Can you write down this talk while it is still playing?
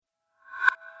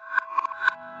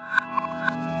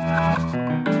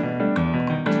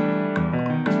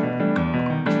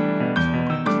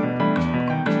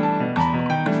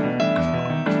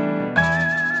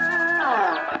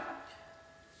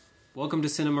welcome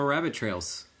to Cinema Rabbit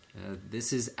Trails.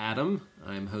 This is Adam.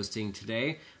 I'm hosting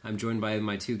today. I'm joined by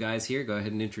my two guys here. Go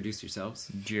ahead and introduce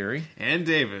yourselves. Jerry. And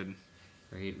David.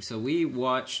 Right. So we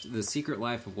watched The Secret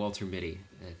Life of Walter Mitty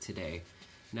today.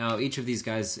 Now, each of these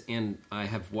guys and I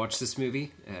have watched this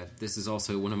movie. This is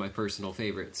also one of my personal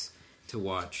favorites to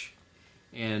watch.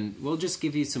 And we'll just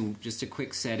give you just a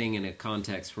quick setting and a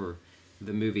context for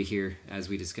the movie here as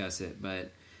we discuss it. But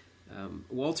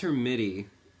Walter Mitty,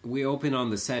 we open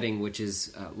on the setting, which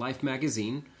is Life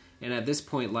magazine. And at this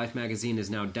point, Life magazine is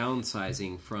now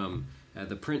downsizing from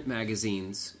the print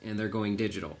magazines, and they're going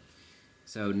digital.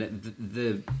 So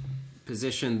the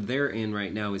position they're in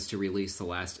right now is to release the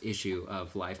last issue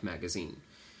of Life magazine.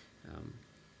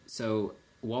 So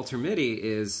Walter Mitty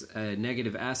is a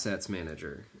negative assets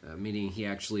manager, meaning he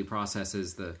actually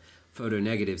processes the photo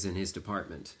negatives in his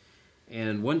department.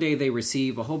 And one day they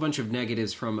receive a whole bunch of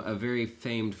negatives from a very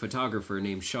famed photographer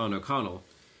named Sean O'Connell.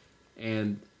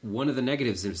 And one of the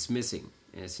negatives is missing,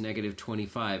 and it's negative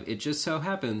 25. It just so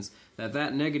happens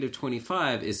that negative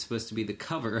 25 is supposed to be the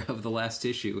cover of the last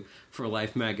issue for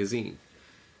Life magazine.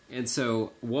 And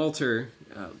so Walter,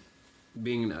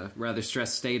 being in a rather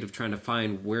stressed state of trying to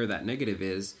find where that negative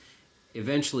is,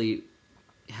 eventually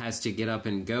has to get up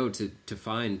and go to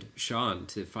find Sean,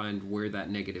 to find where that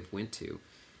negative went to.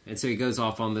 And so he goes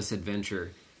off on this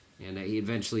adventure, and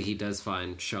eventually he does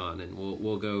find Sean, and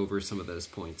we'll go over some of those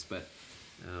points. But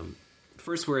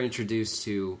first we're introduced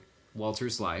to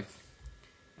Walter's life.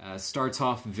 Starts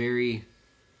off very,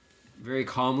 very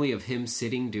calmly of him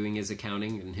sitting, doing his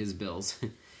accounting and his bills.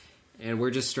 And we're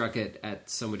just struck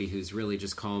at somebody who's really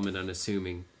just calm and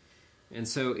unassuming. And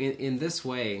so in this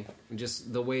way,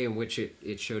 just the way in which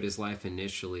it showed his life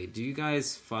initially, do you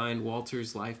guys find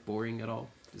Walter's life boring at all?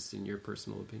 Just in your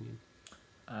personal opinion?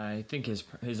 I think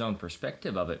his own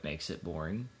perspective of it makes it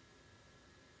boring.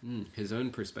 His own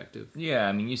perspective? Yeah,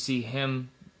 I mean, you see him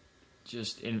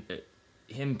just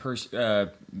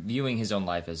viewing his own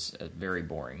life as very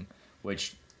boring,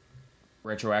 which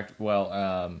it's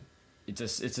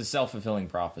a self-fulfilling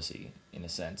prophecy in a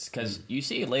sense, because you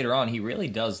see later on he really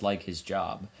does like his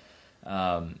job,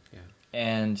 and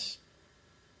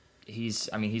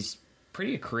he's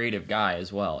pretty a creative guy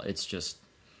as well. It's just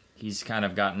he's kind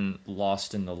of gotten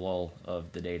lost in the lull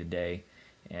of the day-to-day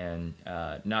and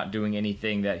not doing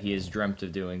anything that he has dreamt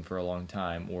of doing for a long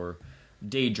time or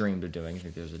daydreamed of doing. I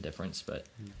think there's a difference, but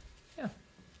yeah.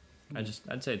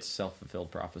 I'd say it's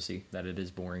self-fulfilled prophecy that it is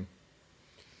boring.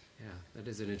 Yeah, that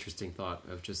is an interesting thought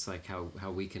of just like how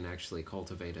we can actually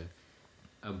cultivate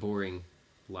a boring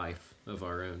life of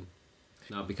our own.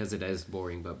 Not because it is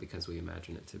boring, but because we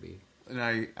imagine it to be. And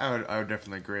I would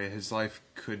definitely agree. His life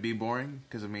could be boring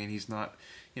because, I mean, he's not,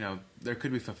 there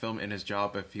could be fulfillment in his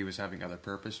job if he was having other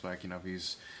purpose, like, if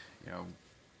he's,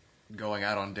 going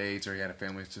out on dates or he had a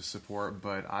family to support.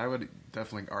 But I would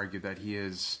definitely argue that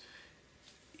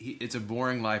it's a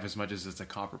boring life as much as it's a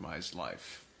compromised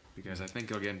life. Because I think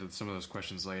he'll get into some of those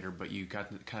questions later, but you got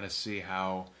to kind of see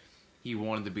how he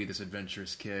wanted to be this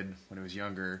adventurous kid when he was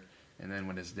younger, and then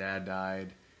when his dad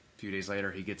died, a few days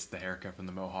later, he gets the haircut from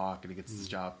the Mohawk, and he gets this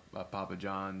job at Papa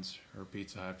John's, or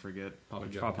Pizza Hut, I forget. Papa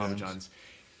John's.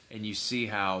 And you see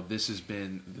how this has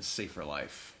been the safer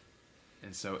life.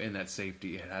 And so in that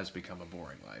safety, it has become a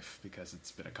boring life, because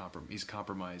it's been he's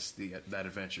compromised that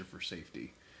adventure for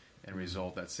safety. And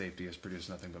result, that safety has produced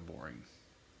nothing but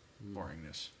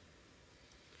boringness.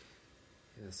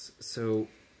 Yes. So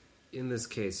in this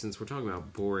case, since we're talking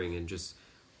about boring and just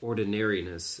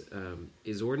ordinariness,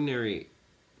 is ordinary,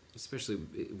 especially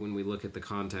when we look at the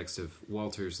context of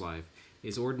Walter's life,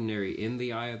 is ordinary in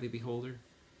the eye of the beholder?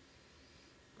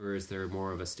 Or is there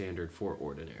more of a standard for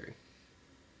ordinary?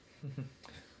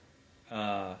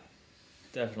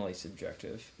 Definitely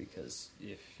subjective, because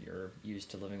if you're used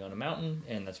to living on a mountain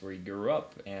and that's where you grew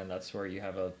up and that's where you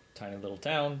have a tiny little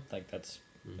town, like that's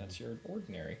your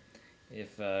ordinary.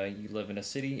 If you live in a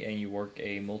city and you work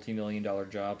a multi-million-dollar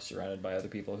job surrounded by other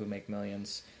people who make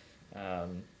millions,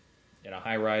 in a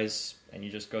high-rise, and you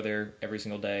just go there every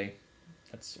single day,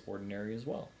 that's ordinary as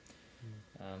well.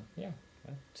 I'd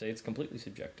say it's completely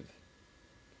subjective.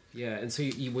 Yeah, and so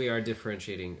we are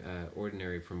differentiating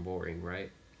ordinary from boring,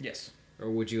 right? Yes. Or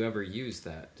would you ever use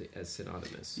that as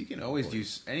synonymous? You can always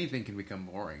use... Anything can become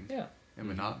boring. Yeah. And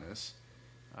monotonous.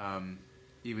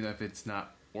 Even if it's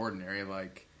not ordinary,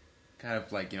 like... Kind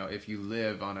of like, if you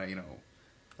live on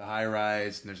the high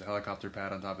rise and there's a helicopter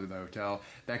pad on top of the hotel,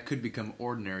 that could become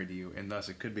ordinary to you, and thus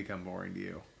it could become boring to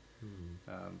you.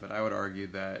 But I would argue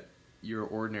that your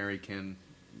ordinary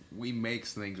we make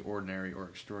things ordinary or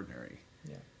extraordinary.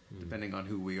 Yeah. Depending on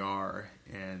who we are.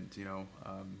 And,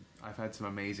 I've had some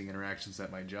amazing interactions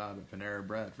at my job at Panera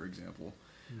Bread, for example.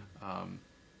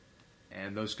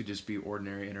 And those could just be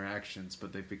ordinary interactions,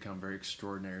 but they've become very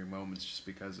extraordinary moments just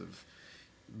because of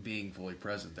being fully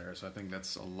present there. So I think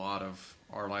that's a lot of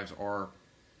our lives are,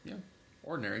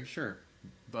 ordinary, sure,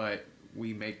 but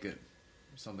we make it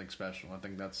something special. I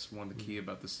think that's one of the key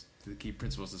about this. The key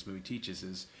principles this movie teaches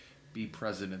is be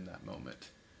present in that moment.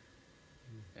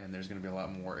 And there's going to be a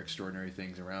lot more extraordinary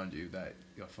things around you that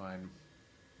you'll find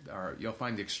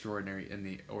the extraordinary in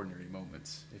the ordinary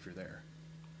moments if you're there.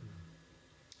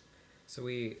 So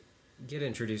we get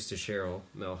introduced to Cheryl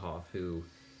Melhoff, who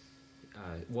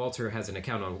Walter has an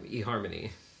account on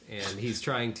eHarmony, and he's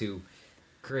trying to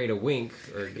create a wink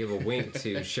or give a wink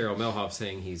to Cheryl Melhoff,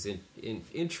 saying he's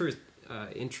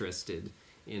interested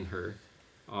in her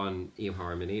on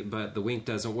eHarmony, but the wink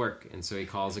doesn't work, and so he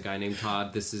calls a guy named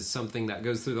Todd. This is something that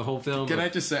goes through the whole film. Can I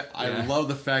just say, I love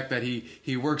the fact that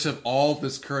he works up all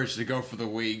this courage to go for the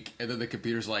wink, and then the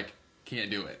computer's like, can't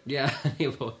do it. Yeah.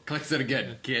 Clicks it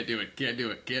again, can't do it.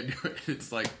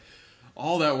 It's like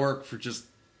all that work for just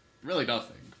really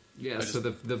nothing. Yeah, so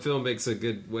the film makes a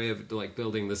good way of like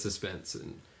building the suspense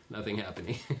and nothing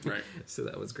happening. Right. So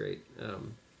that was great.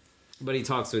 But he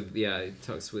talks with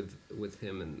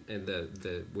him, and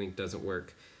the wink doesn't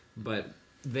work. But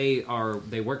they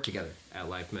work together at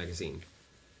Life magazine.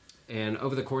 And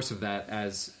over the course of that,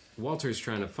 as Walter's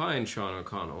trying to find Sean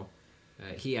O'Connell,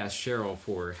 he asks Cheryl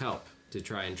for help to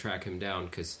try and track him down,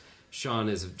 because Sean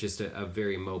is just a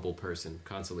very mobile person,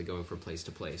 constantly going from place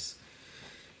to place.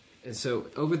 And so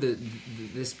over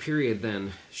this period,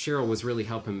 then Cheryl was really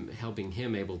helping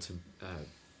him able to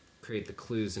create the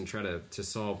clues and try to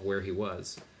solve where he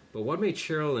was. But what made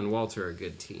Cheryl and Walter a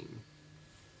good team?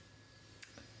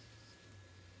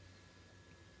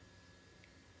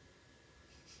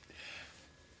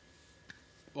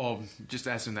 Well, just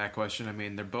asking that question, I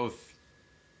mean, they're both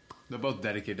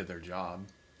dedicated to their job.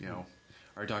 You know,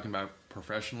 are you talking about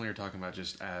professionally, or talking about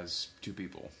just as two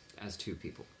people? As two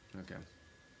people. Okay.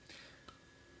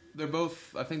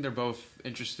 I think they're both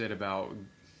interested about,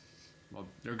 well,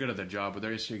 they're good at their job, but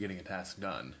they're interested in getting a task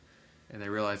done. And they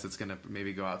realize it's going to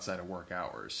maybe go outside of work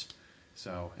hours.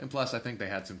 So, and plus I think they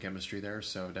had some chemistry there,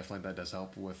 so definitely that does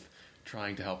help with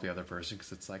trying to help the other person,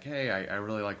 because it's like, hey, I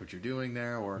really like what you're doing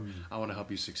there, or I want to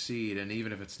help you succeed. And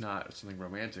even if it's not something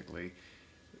romantically,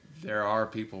 there are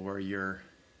people where you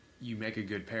make a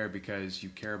good pair because you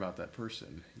care about that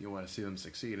person. You want to see them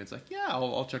succeed. And it's like, yeah,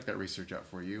 I'll check that research out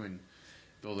for you, and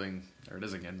building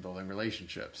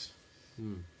relationships.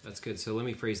 That's good. So let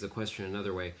me phrase the question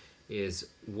another way, is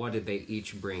what did they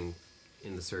each bring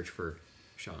in the search for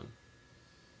Sean?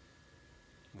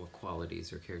 What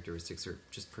qualities or characteristics, or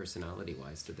just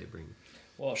personality-wise, did they bring?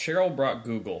 Well, Cheryl brought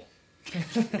Google.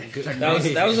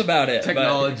 that was about it.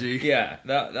 Technology. But, yeah,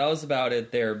 that was about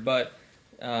it there. But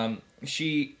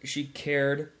she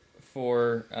cared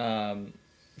for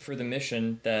the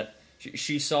mission, that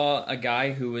she saw a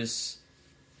guy who was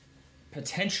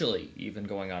potentially even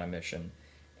going on a mission,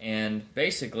 and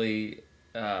basically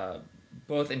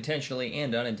both intentionally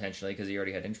and unintentionally, because he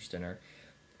already had interest in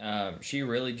her, she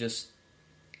really just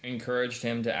encouraged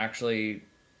him to actually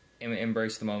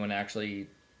embrace the moment, actually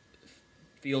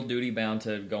feel duty bound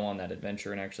to go on that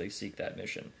adventure and actually seek that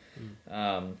mission.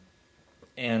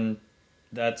 And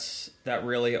that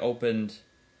really opened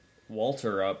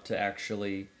Walter up to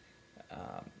actually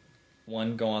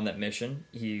go on that mission.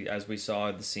 He, as we saw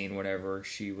in the scene, whenever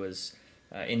she was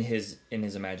in his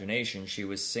imagination, she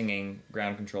was singing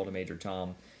Ground Control to Major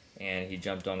Tom, and he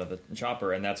jumped onto the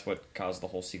chopper, and that's what caused the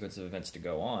whole sequence of events to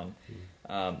go on.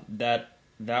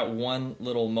 That one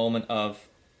little moment of,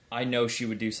 I know she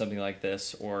would do something like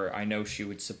this, or I know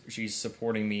she's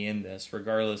supporting me in this,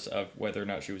 regardless of whether or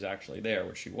not she was actually there,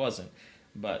 which she wasn't.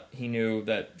 But he knew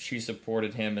that she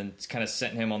supported him and kind of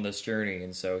sent him on this journey,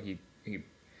 and so he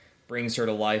brings her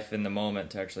to life in the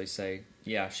moment to actually say,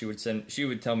 yeah, she would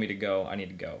tell me to go, I need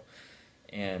to go.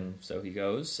 And so he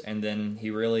goes, and then he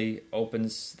really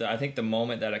opens, I think the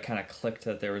moment that it kind of clicked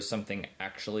that there was something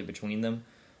actually between them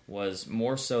was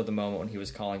more so the moment when he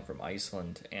was calling from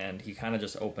Iceland, and he kind of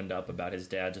just opened up about his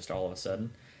dad just all of a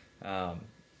sudden.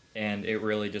 And it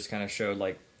really just kind of showed,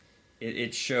 like,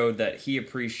 it showed that he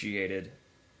appreciated,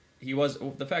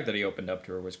 the fact that he opened up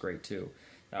to her was great too.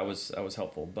 That was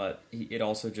helpful, but it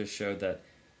also just showed that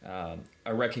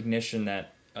a recognition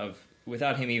that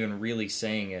without him even really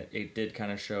saying it, it did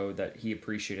kind of show that he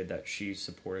appreciated that she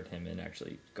supported him in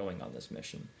actually going on this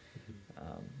mission.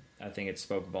 I think it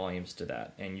spoke volumes to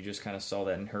that, and you just kind of saw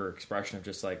that in her expression of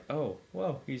just like, oh,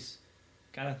 whoa, he's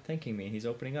kind of thanking me, he's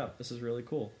opening up, this is really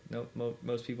cool.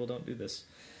 Most people don't do this.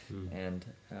 And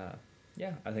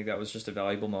Yeah, I think that was just a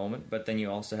valuable moment. But then you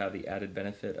also have the added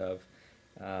benefit of,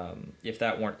 if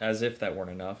that weren't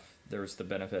enough, there's the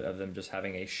benefit of them just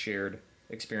having a shared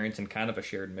experience and kind of a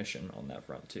shared mission on that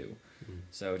front too. Mm-hmm.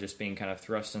 So just being kind of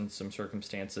thrust in some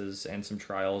circumstances and some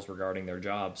trials regarding their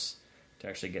jobs to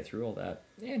actually get through all that.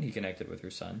 And he connected with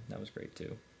her son. That was great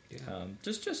too. Yeah.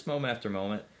 Just moment after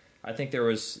moment. I think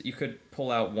you could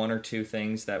pull out one or two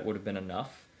things that would have been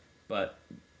enough, but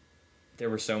there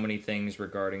were so many things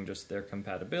regarding just their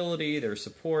compatibility, their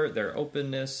support, their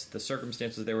openness, the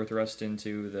circumstances they were thrust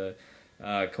into, the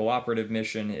cooperative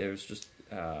mission. It was just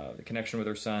the connection with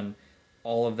her son.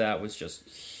 All of that was just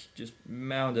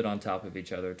mounded on top of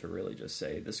each other to really just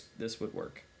say this would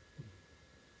work.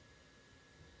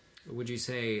 Would you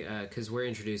say, because we're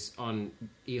introduced on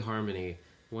eHarmony,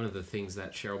 one of the things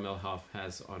that Cheryl Melhoff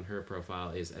has on her profile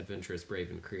is adventurous, brave,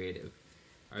 and creative.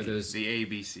 Are those the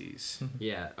ABCs?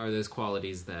 Yeah, are those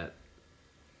qualities that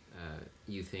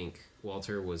you think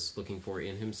Walter was looking for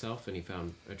in himself, and he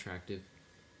found attractive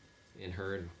in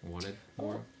her and wanted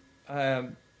more?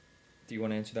 Do you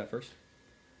want to answer that first?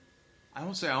 I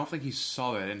don't think he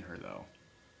saw that in her though.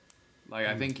 Like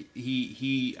I think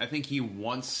he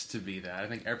wants to be that. I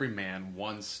think every man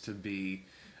wants to be,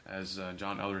 as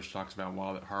John Eldridge talks about,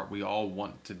 Wild at Heart, we all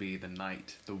want to be the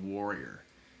knight, the warrior.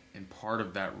 And part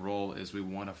of that role is we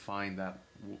want to find that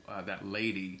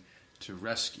lady to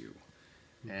rescue.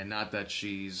 And not that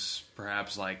she's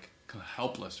perhaps like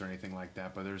helpless or anything like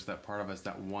that, but there's that part of us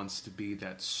that wants to be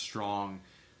that strong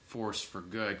force for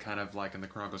good, kind of like in the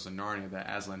Chronicles of Narnia, that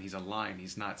Aslan, he's a lion,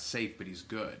 he's not safe, but he's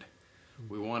good.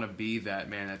 We want to be that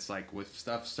man that's like, when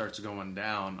stuff starts going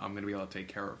down, I'm going to be able to take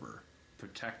care of her,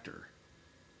 protect her.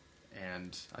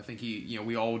 And I think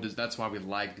we all just, that's why we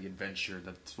like the adventure,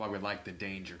 that's why we like the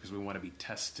danger, because we want to be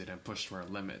tested and pushed to our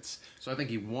limits. So I think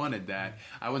he wanted that.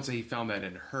 I wouldn't say he found that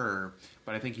in her,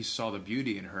 but I think he saw the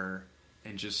beauty in her,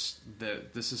 and just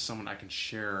that this is someone I can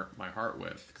share my heart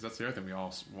with, because that's the other thing we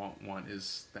all want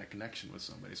is that connection with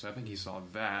somebody. So I think he saw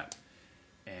that,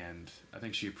 and I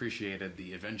think she appreciated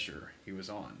the adventure he was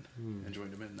on and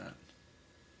joined him in that.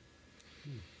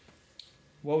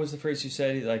 What was the phrase you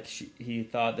said? Like he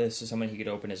thought this is someone he could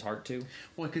open his heart to.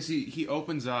 Well, because he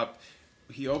opens up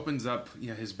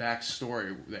his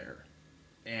backstory there,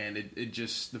 and it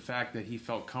just the fact that he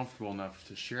felt comfortable enough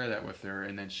to share that with her,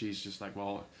 and then she's just like,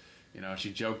 well,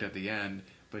 she joked at the end,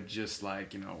 but just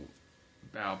like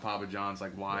about Papa John's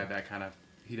like why that kind of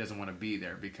he doesn't want to be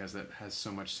there because it has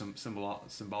so much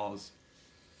symbolism.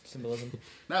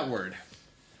 That word.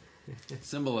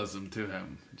 Symbolism to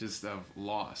him, just of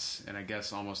loss, and I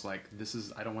guess almost like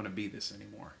I don't want to be this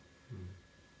anymore.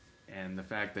 And the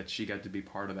fact that she got to be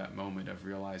part of that moment of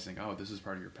realizing, oh, this is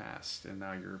part of your past, and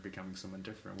now you're becoming someone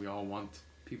different. We all want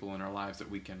people in our lives that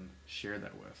we can share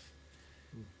that with,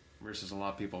 versus a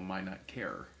lot of people might not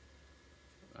care.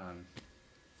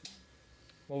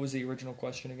 What was the original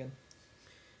question again?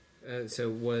 So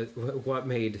what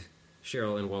made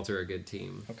Cheryl and Walter a good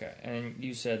team? Okay, and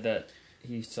you said that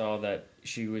he saw that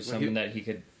she was someone that he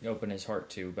could open his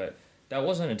heart to, but that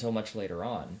wasn't until much later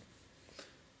on.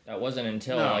 That wasn't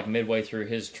until like midway through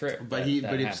his trip. But he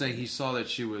was saying he saw that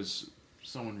she was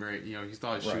someone very, he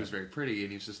thought she was very pretty,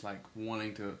 and he was just like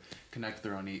wanting to connect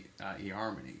with her on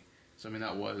eHarmony. So I mean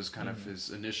that was kind of his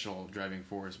initial driving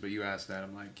force. But you asked that,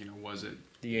 I'm like, was it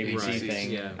the ABC thing?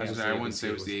 Yeah, I wouldn't say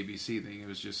it was the ABC thing. It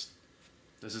was just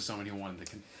this is someone he wanted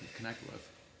to connect with.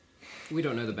 We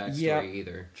don't know the backstory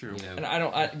either. True.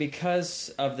 And because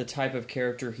of the type of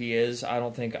character he is, I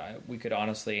don't think we could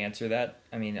honestly answer that.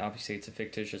 I mean, obviously it's a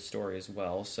fictitious story as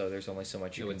well, so there's only so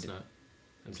much you can do. No, it's not.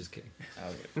 I'm just kidding.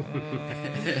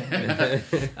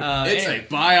 It's a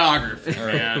biography.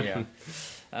 Yeah.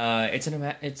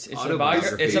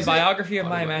 It's a biography of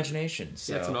my imagination.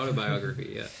 So. Yeah, it's an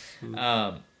autobiography.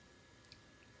 Yeah.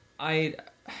 I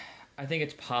think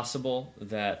it's possible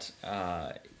that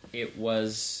it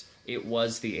was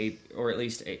the or at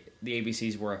least the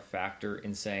ABCs were a factor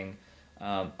in saying,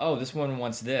 oh, this one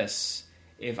wants this.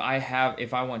 If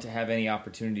I want to have any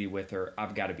opportunity with her,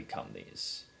 I've got to become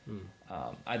these.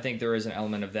 I think there is an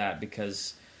element of that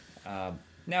because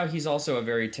now he's also a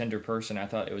very tender person. I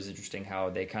thought it was interesting how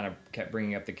they kind of kept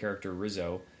bringing up the character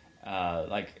Rizzo,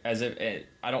 like as if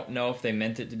I don't know if they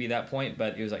meant it to be that point,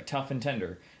 but he was like tough and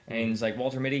tender. And he's like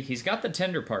Walter Mitty. He's got the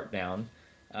tender part down.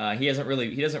 He doesn't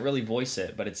really voice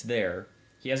it, but it's there.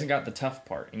 He hasn't got the tough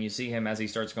part, and you see him as he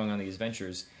starts going on these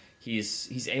adventures.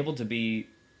 He's able to be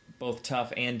both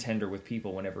tough and tender with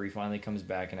people whenever he finally comes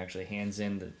back and actually hands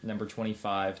in the number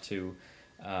 25 to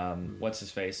what's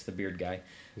his face, the beard guy,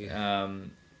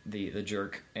 the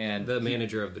jerk, and the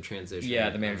manager of the transition. Yeah,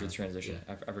 the manager of the transition.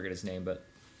 Yeah. I forget his name, but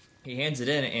he hands it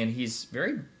in, and he's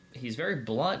very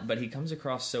blunt, but he comes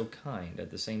across so kind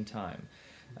at the same time.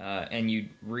 And you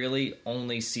really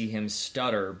only see him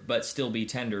stutter, but still be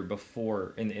tender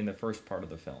before in the first part of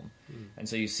the film, and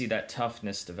so you see that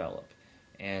toughness develop.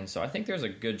 And so I think there's a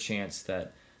good chance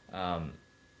that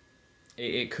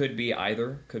it could be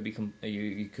either.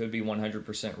 You could be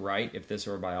 100% right if this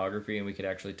were a biography and we could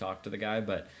actually talk to the guy.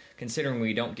 But considering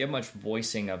we don't get much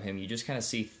voicing of him, you just kind of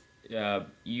see.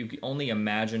 You only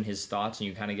imagine his thoughts, and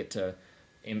you kind of get to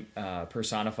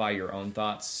personify your own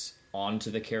thoughts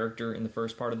onto the character in the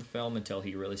first part of the film until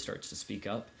he really starts to speak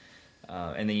up,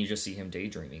 and then you just see him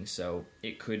daydreaming. So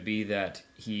it could be that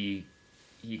he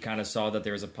kind of saw that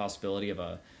there was a possibility of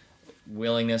a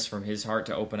willingness from his heart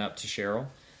to open up to Cheryl.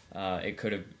 It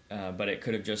could have, but it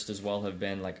could have just as well have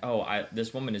been like,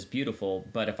 this woman is beautiful,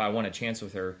 but if I want a chance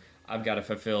with her, I've got to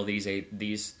fulfill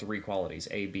these three qualities,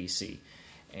 A, B, C,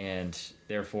 and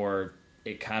therefore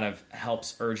it kind of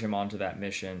helps urge him onto that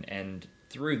mission, and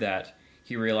through that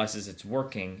he realizes it's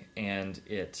working, and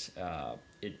it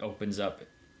opens up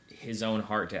his own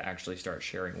heart to actually start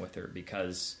sharing with her,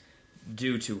 because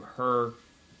due to her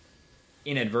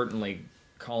inadvertently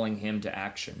calling him to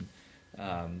action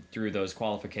through those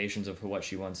qualifications of what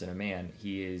she wants in a man,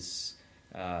 he's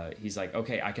like,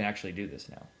 okay, I can actually do this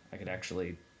now. I can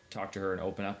actually talk to her and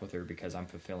open up with her because I'm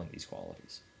fulfilling these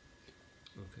qualities.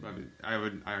 Okay.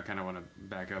 I kind of want to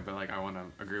back up, but like I want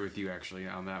to agree with you actually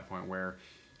on that point where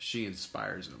she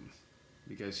inspires him,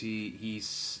 because he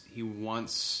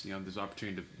wants, this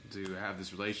opportunity to have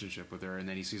this relationship with her, and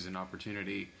then he sees an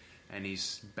opportunity and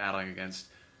he's battling against,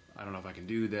 I don't know if I can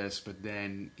do this, but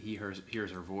then he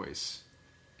hears her voice,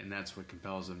 and that's what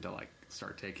compels him to like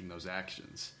start taking those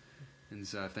actions. And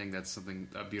so I think that's something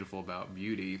beautiful about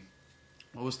beauty.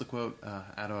 What was the quote,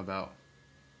 Adam, about?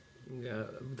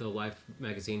 The Life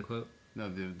magazine quote? No,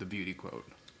 the beauty quote.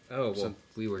 Oh, well,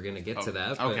 we were going to get to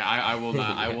that. Okay, I will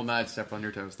not. I will not step on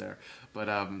your toes there. But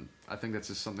I think that's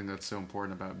just something that's so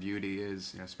important about beauty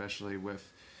is, especially with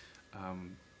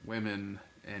women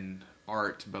and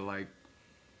art, but like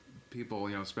people,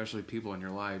 especially people in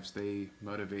your lives, they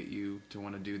motivate you to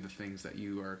want to do the things that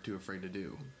you are too afraid to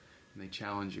do, and they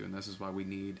challenge you. And this is why we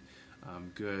need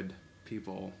good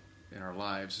people in our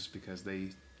lives, is because they'll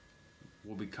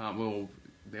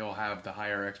have the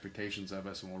higher expectations of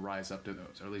us, and we'll rise up to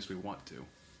those, or at least we want to.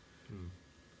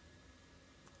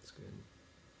 That's good.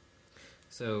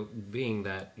 So, being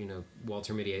that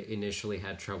Walter Mitty initially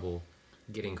had trouble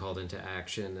getting called into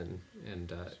action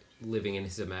and living in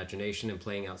his imagination and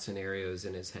playing out scenarios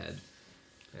in his head,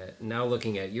 now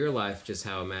looking at your life, just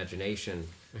how imagination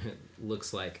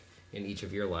looks like in each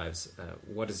of your lives,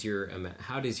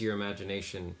 how does your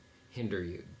imagination hinder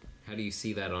you? How do you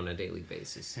see that on a daily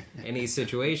basis? Any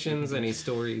situations, any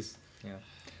stories? Yeah.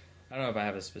 I don't know if I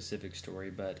have a specific story,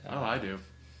 but... I do.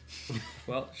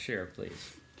 Well, share,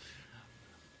 please.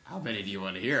 How many do you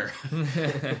want to hear?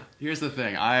 Here's the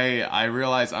thing. I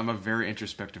realize I'm a very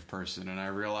introspective person, and I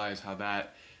realize how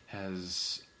that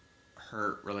has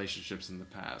hurt relationships in the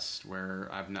past where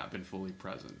I've not been fully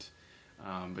present.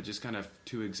 But just kind of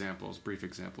brief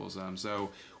examples. So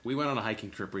we went on a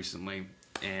hiking trip recently,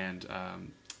 and...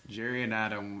 Jerry and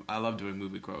Adam, I love doing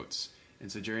movie quotes, and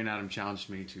so Jerry and Adam challenged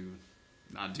me to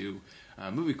not do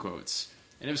movie quotes,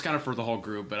 and it was kind of for the whole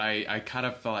group, but I kind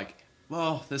of felt like,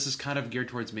 well, this is kind of geared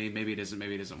towards me, maybe it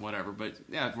isn't, whatever, but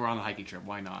yeah, we're on a hiking trip,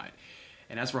 why not?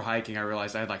 And as we're hiking, I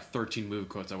realized I had like 13 movie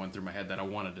quotes that went through my head that I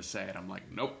wanted to say, and I'm like,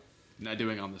 nope, not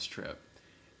doing on this trip.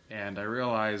 And I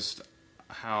realized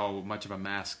how much of a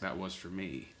mask that was for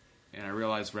me, and I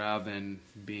realized rather than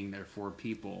being there for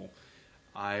people,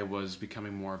 I was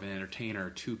becoming more of an entertainer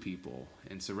to people.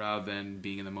 And so rather than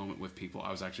being in the moment with people, I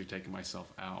was actually taking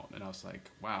myself out. And I was like,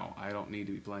 wow, I don't need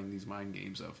to be playing these mind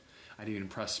games of I need to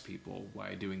impress people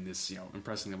by doing this,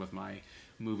 impressing them with my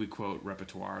movie quote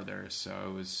repertoire there.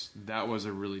 So that was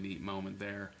a really neat moment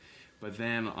there. But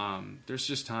then there's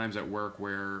just times at work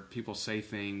where people say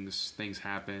things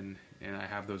happen, and I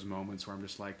have those moments where I'm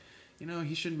just like,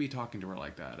 he shouldn't be talking to her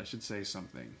like that. I should say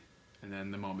something. And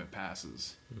then the moment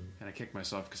passes, and I kick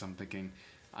myself because I'm thinking,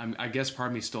 I guess part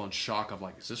of me is still in shock of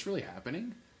like, is this really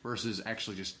happening? Versus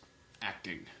actually just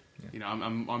acting. Yeah.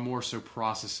 I'm more so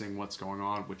processing what's going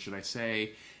on. What should I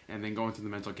say? And then going through the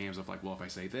mental games of like, well, if I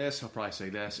say this, he'll probably say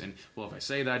this, and well, if I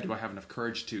say that, do I have enough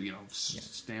courage to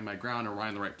stand my ground or ride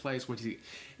in the right place?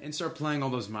 And start playing all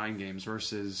those mind games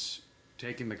versus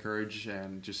taking the courage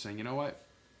and just saying, you know what,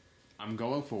 I'm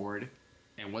going forward,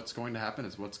 and what's going to happen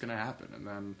is what's going to happen, and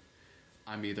then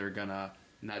I'm either going to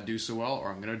not do so well or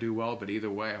I'm going to do well, but either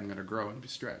way I'm going to grow and be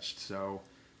stretched. So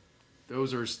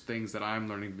those are things that I'm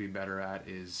learning to be better at,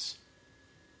 is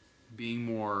being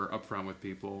more upfront with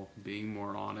people, being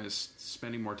more honest,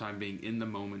 spending more time being in the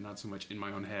moment, not so much in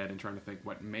my own head and trying to think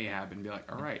what may happen, and be like,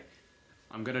 all right,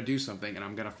 I'm going to do something and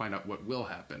I'm going to find out what will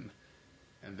happen,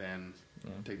 and then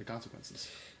take the consequences.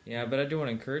 Yeah, but I do want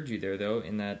to encourage you there, though,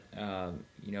 in that,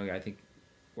 I think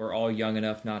we're all young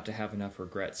enough not to have enough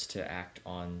regrets to act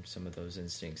on some of those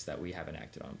instincts that we haven't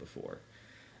acted on before.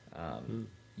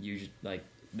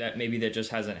 Maybe that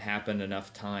just hasn't happened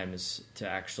enough times to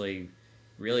actually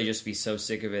really just be so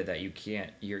sick of it that you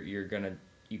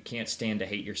can't stand to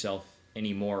hate yourself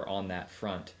anymore on that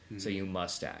front. So you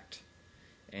must act.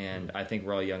 And I think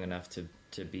we're all young enough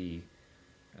to be.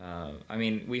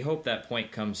 We hope that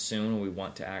point comes soon. We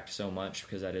want to act so much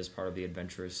because that is part of the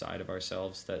adventurous side of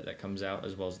ourselves that comes out,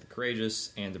 as well as the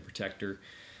courageous and the protector.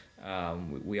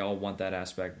 We all want that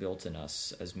aspect built in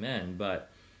us as men,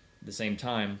 but at the same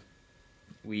time,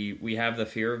 we have the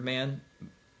fear of man,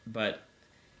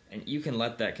 and you can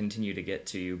let that continue to get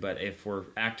to you. But if we're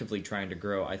actively trying to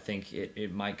grow, I think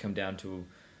it might come down to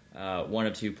one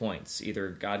of 2 points. Either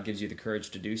God gives you the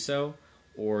courage to do so,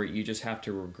 or you just have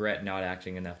to regret not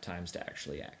acting enough times to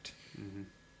actually act.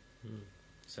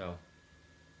 So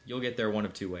you'll get there one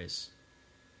of 2 ways.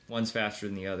 One's faster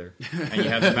than the other, and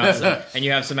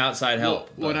you have some outside help.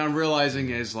 Well, what I'm realizing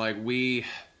is, like, with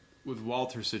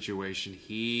Walter's situation,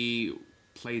 he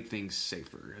played things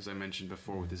safer, as I mentioned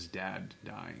before, with his dad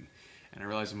dying. And I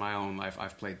realized in my own life,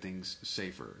 I've played things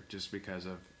safer just because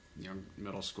of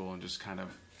middle school and just kind of,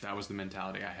 that was the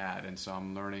mentality I had. And so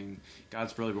I'm learning,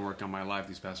 God's really been working on my life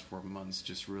these past 4 months,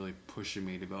 just really pushing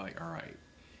me to be like, all right,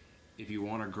 if you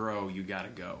want to grow, you got to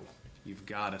go. You've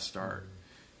got to start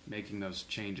making those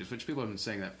changes, which people have been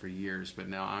saying that for years, but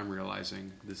now I'm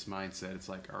realizing this mindset. It's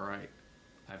like, all right,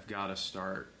 I've got to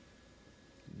start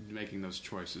making those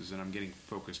choices, and I'm getting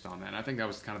focused on that. And I think that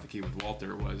was kind of the key with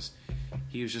Walter, was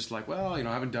he was just like, well, I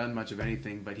haven't done much of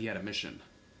anything, but he had a mission.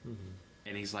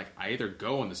 And he's like, I either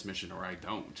go on this mission or I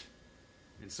don't.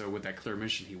 And so with that clear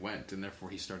mission, he went, and therefore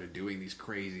he started doing these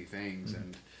crazy things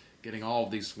and getting all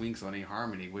of these winks on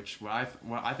eHarmony, which what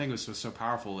I think was so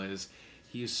powerful is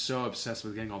he is so obsessed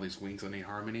with getting all these winks on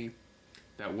eHarmony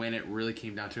that when it really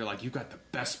came down to it, like, you've got the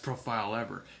best profile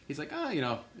ever, he's like,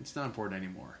 it's not important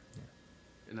anymore.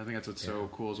 And I think that's what's so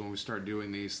cool, is when we start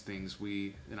doing these things,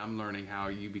 and I'm learning how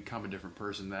you become a different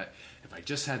person, that if I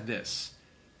just had this,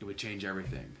 it would change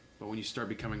everything. But when you start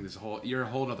becoming you're a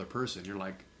whole other person. You're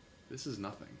like, this is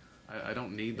nothing. I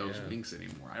don't need those winks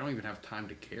anymore. I don't even have time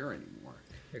to care anymore.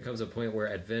 There comes a point where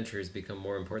adventures become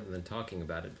more important than talking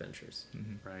about adventures.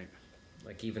 Right.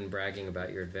 Like, even bragging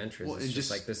about your adventures. Well, it's just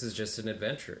like, this is just an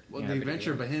adventure. Well, the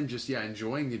adventure, but him just,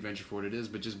 enjoying the adventure for what it is,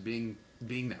 but just being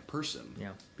that person.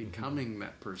 Yeah. Becoming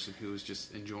that person who's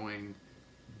just enjoying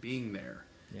being there.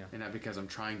 Yeah. And not because I'm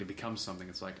trying to become something.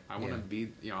 It's like, I want to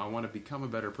be, I want to become a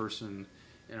better person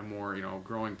and a more,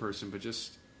 growing person, but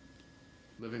just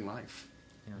living life.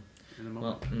 Yeah. In the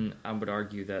moment. Well, I would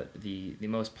argue that the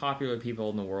most popular people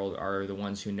in the world are the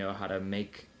ones who know how to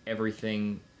make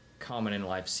everything common in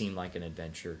life seem like an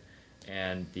adventure,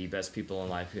 and the best people in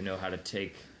life who know how to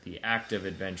take the act of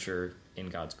adventure in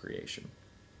God's creation.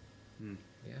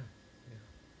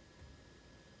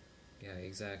 Yeah,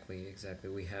 exactly.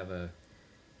 We have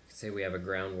we have a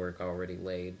groundwork already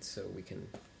laid, so we can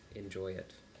enjoy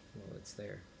it while it's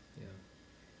there.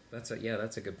 That's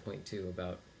a good point too,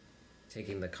 about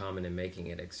taking the common and making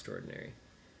it extraordinary.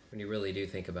 When you really do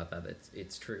think about that,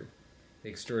 it's true. The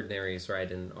extraordinary is right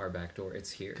in our back door.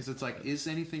 It's here. Because it's like, is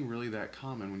anything really that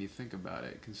common when you think about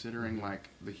it? Considering like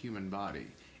the human body,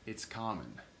 it's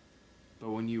common.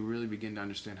 But when you really begin to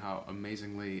understand how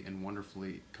amazingly and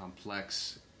wonderfully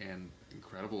complex and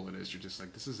incredible it is, you're just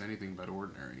like, this is anything but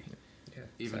ordinary. Yeah,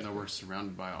 even though we're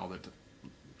surrounded by all that.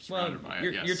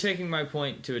 You're taking my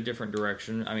point to a different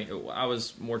direction. I mean, I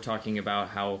was more talking about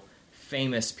how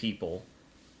famous people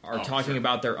are talking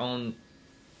about their own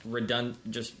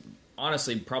just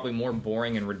honestly probably more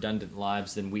boring and redundant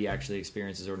lives than we actually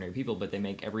experience as ordinary people, but they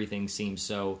make everything seem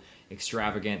so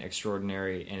extravagant,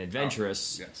 extraordinary, and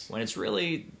adventurous, when it's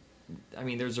really,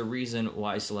 there's a reason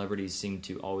why celebrities seem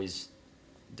to always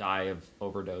die of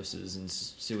overdoses and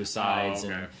suicides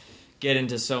and get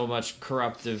into so much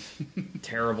corruptive,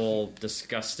 terrible,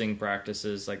 disgusting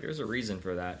practices. Like, there's a reason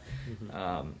for that.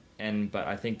 But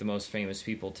I think the most famous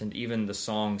people even the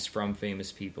songs from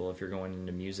famous people, if you're going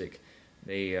into music,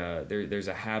 there's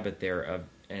a habit there of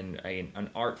an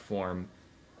art form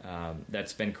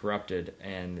that's been corrupted,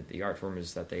 and the art form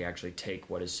is that they actually take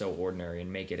what is so ordinary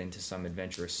and make it into some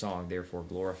adventurous song, therefore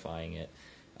glorifying it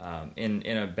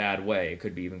in a bad way. It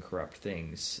could be even corrupt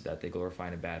things that they glorify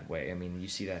in a bad way. I mean, you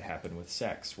see that happen with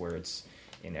sex, where it's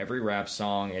in every rap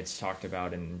song. It's talked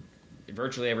about in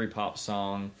virtually every pop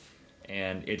song,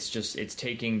 and it's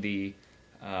taking the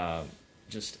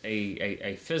just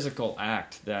a physical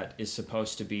act that is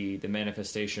supposed to be the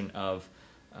manifestation of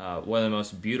one of the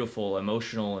most beautiful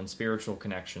emotional and spiritual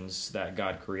connections that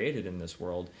God created in this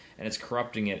world, and it's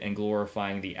corrupting it and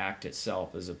glorifying the act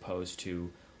itself as opposed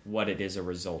to what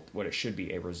it should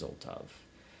be a result of.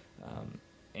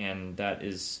 And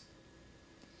that's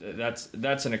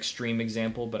an extreme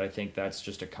example, but I think that's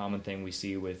just a common thing we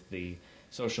see with the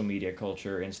social media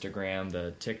culture, Instagram,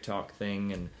 the TikTok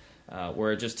thing, and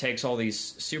where it just takes all these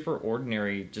super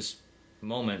ordinary just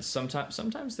moments.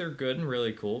 Sometimes they're good and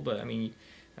really cool, but I mean,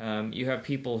 you have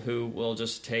people who will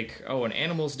just take, an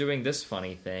animal's doing this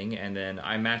funny thing, and then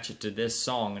I match it to this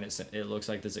song, and it looks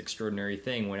like this extraordinary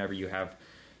thing. Whenever you have,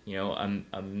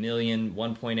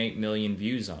 1.8 million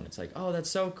views on it, it's like, oh, that's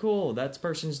so cool. That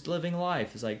person's living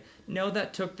life. It's like, no,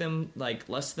 that took them like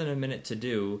less than a minute to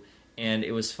do, and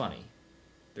it was funny.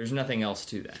 There's nothing else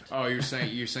to that. Oh, you're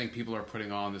saying people are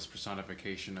putting on this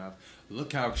personification of,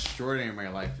 look how extraordinary my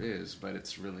life is, but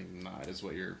it's really not, is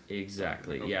what you're...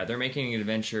 Exactly. Okay. Yeah, they're making an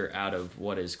adventure out of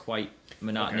what is quite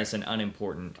monotonous and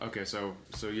unimportant. Okay, so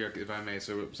yeah, if I may,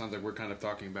 so it sounds like we're kind of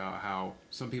talking about how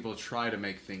some people try to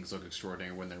make things look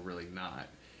extraordinary when they're really not,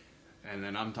 and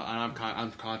then I'm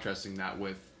contrasting that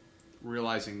with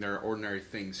realizing there are ordinary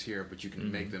things here, but you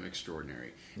can make them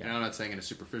extraordinary. Yeah. And I'm not saying in a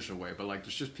superficial way, but like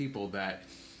there's just people that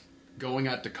going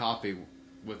out to coffee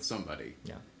with somebody.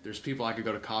 Yeah. There's people I could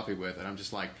go to coffee with, and I'm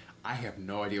just like, I have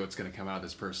no idea what's going to come out of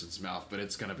this person's mouth, but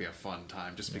it's going to be a fun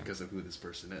time just because of who this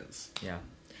person is. Yeah.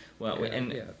 Well,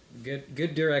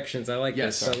 good directions. I like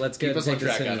this. So let's take this in a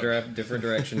different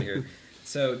direction here.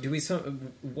 So,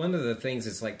 one of the things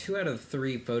is like 2 out of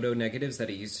 3 photo negatives that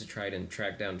he used to try and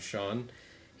track down Sean,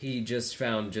 he just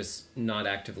found not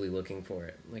actively looking for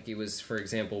it. Like he was, for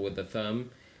example, with the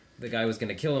thumb, the guy was going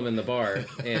to kill him in the bar,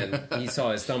 and he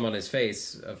saw his thumb on his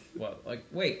face.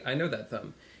 Wait, I know that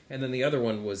thumb. And then the other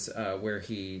one was where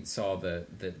he saw the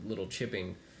little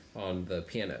chipping on the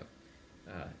piano.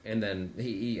 And then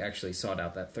he actually sought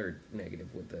out that third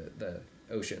negative with the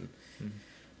ocean. Mm-hmm.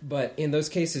 But in those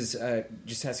cases,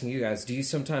 just asking you guys, do you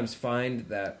sometimes find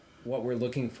that what we're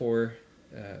looking for,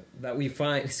 do we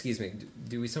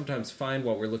sometimes find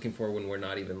what we're looking for when we're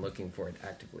not even looking for it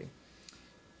actively?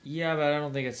 Yeah, but I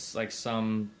don't think it's like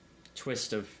some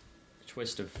twist of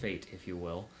fate, if you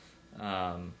will,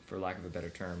 for lack of a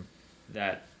better term,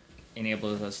 that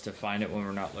enables us to find it when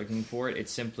we're not looking for it.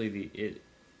 It's simply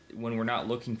when we're not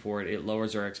looking for it, it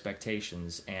lowers our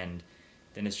expectations, and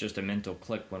then it's just a mental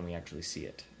click when we actually see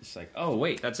it. It's like, oh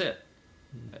wait, that's it,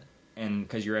 and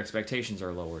because your expectations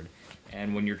are lowered.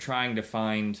 And when you're trying to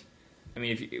find,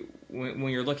 when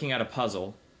you're looking at a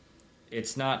puzzle,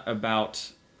 it's not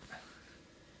about.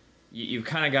 You've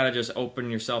kind of got to just open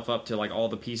yourself up to like all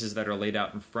the pieces that are laid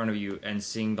out in front of you and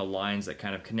seeing the lines that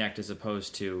kind of connect, as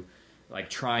opposed to like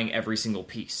trying every single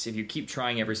piece. If you keep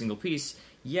trying every single piece,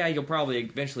 yeah, you'll probably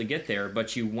eventually get there,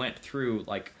 but you went through,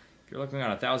 like, if you're looking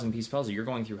at a 1,000-piece puzzle, you're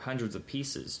going through hundreds of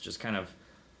pieces. Just kind of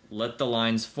let the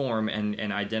lines form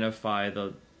and identify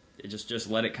just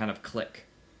let it kind of click.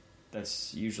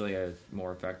 That's usually a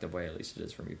more effective way, at least it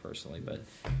is for me personally, but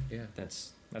yeah,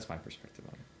 that's my perspective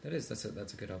on it.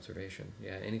 That's a good observation.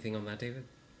 Yeah, anything on that, David?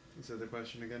 Is that the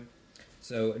question again?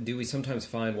 So, do we sometimes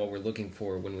find what we're looking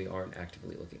for when we aren't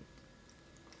actively looking?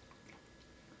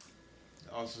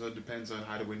 Also, it depends on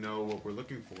how do we know what we're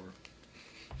looking for,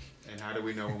 and how do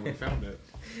we know when we found it.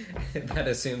 That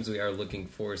assumes we are looking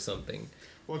for something.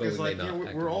 Well, because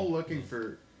we're all looking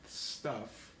for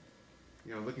stuff,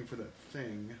 looking for that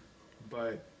thing,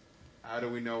 but how do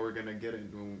we know we're gonna get it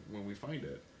when we find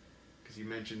it? Because you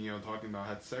mentioned, talking about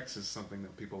how sex is something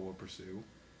that people will pursue,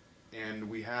 and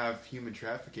we have human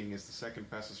trafficking is the second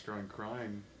fastest growing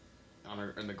crime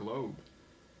in the globe.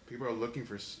 People are looking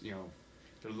for,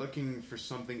 they're looking for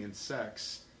something in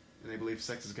sex, and they believe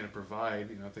sex is going to provide,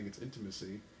 I think it's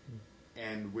intimacy,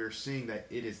 and we're seeing that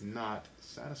it is not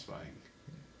satisfying.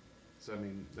 So,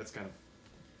 that's kind of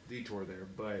detour there,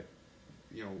 but,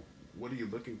 what are you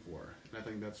looking for? And I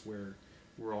think that's where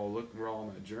we're all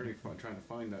on that journey trying to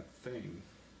find that thing,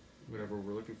 whatever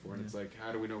we're looking for, and it's like,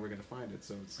 how do we know we're going to find it?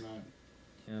 So it's not.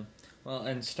 Yeah. Well,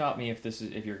 and stop me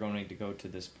if you're going to go to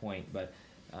this point, but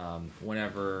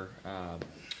whenever,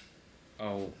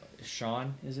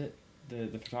 Sean, is it the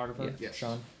photographer? Yes.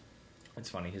 Sean. It's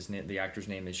funny. The actor's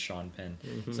name is Sean Penn.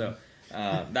 Mm-hmm. So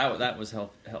that was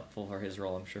helpful for his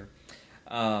role, I'm sure.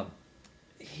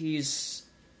 He's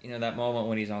that moment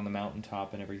when he's on the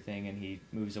mountaintop and everything, and he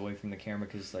moves away from the camera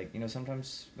because, like,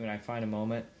 sometimes when I find a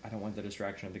moment, I don't want the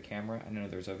distraction of the camera. I know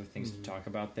there's other things to talk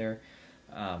about there.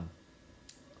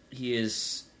 He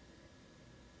is.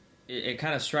 It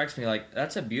kind of strikes me like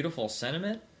that's a beautiful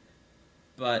sentiment,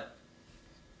 but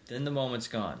then the moment's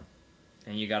gone,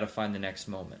 and you got to find the next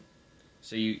moment.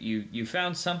 So you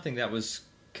found something that was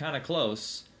kind of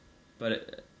close,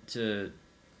 but we're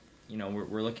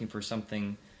looking for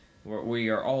something. We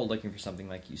are all looking for something,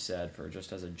 like you said, for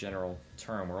just as a general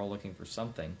term. We're all looking for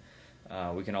something.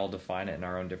 We can all define it in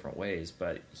our own different ways,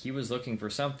 but he was looking for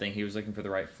something. He was looking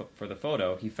for for the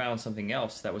photo. He found something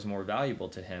else that was more valuable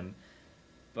to him,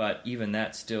 but even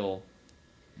that still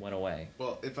went away.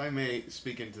 Well, if I may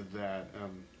speak into that,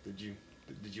 did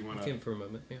you want to? Came for a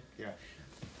moment, yeah. Yeah.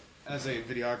 As a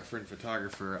videographer and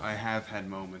photographer, I have had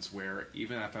moments where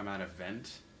even if I'm at an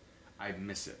event, I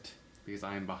miss it because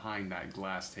I am behind that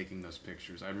glass taking those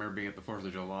pictures. I remember being at the 4th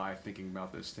of July thinking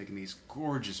about this, taking these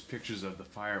gorgeous pictures of the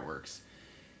fireworks.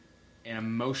 And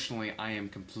emotionally, I am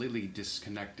completely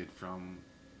disconnected from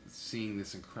seeing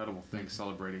this incredible thing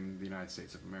celebrating the United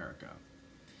States of America.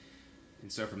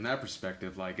 And so from that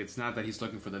perspective, like, it's not that he's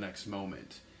looking for the next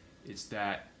moment. It's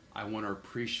that I want to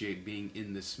appreciate being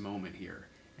in this moment here.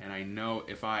 And I know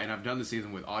and I've done this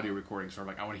even with audio recordings, where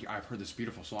I've heard this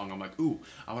beautiful song, I'm like, ooh,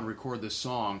 I want to record this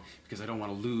song because I don't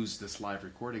want to lose this live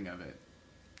recording of it.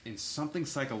 And something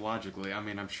psychologically, I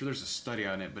mean, I'm sure there's a study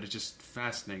on it, but it's just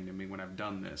fascinating to me when I've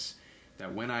done this,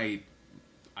 that when I've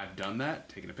done that,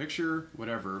 taken a picture,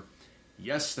 whatever,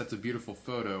 yes, that's a beautiful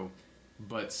photo,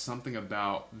 but something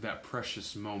about that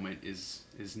precious moment is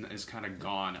kind of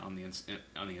gone on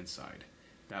the inside.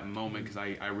 That moment, because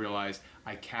I realized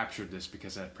I captured this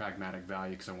because it had pragmatic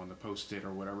value because I wanted to post it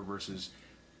or whatever, versus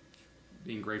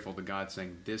being grateful to God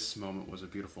saying this moment was a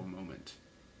beautiful moment,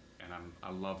 and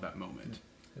I love that moment.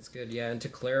 That's good. Yeah, and to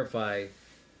clarify,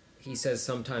 he says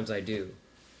sometimes I do,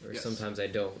 or Yes. sometimes I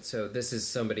don't. So this is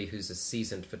somebody who's a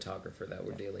seasoned photographer that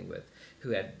we're dealing with,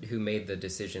 who made the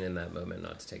decision in that moment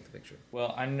not to take the picture.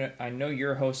 Well, I know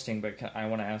you're hosting, but I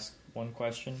want to ask one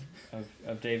question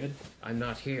of David. I'm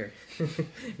not here.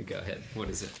 Go ahead. What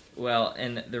is it? Well,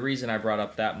 and the reason I brought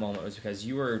up that moment was because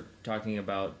you were talking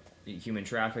about human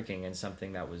trafficking and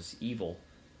something that was evil,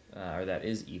 or that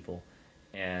is evil.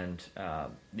 And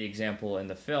the example in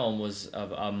the film was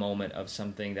of a moment of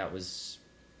something that was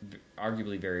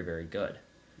arguably very, very good.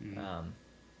 Mm-hmm.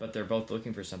 But they're both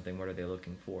looking for something. What are they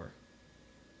looking for?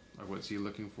 Like, what's he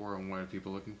looking for, and what are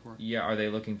people looking for? Yeah, are they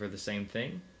looking for the same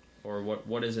thing? Or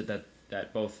what is it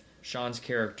that both Sean's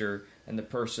character and the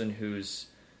person who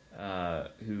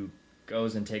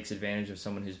goes and takes advantage of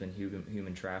someone who's been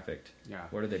human trafficked, Yeah.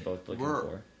 what are they both looking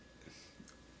for?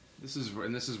 This is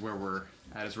where we're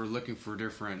at, is we're looking for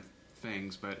different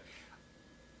things, but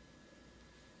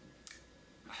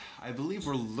I believe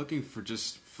we're looking for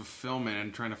just fulfillment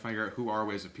and trying to figure out who are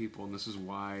we as a people, and this is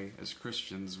why, as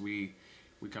Christians, we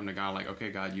come to God like, okay,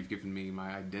 God, you've given me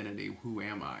my identity. Who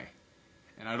am I?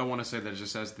 And I don't want to say that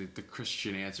just as the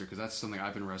Christian answer, because that's something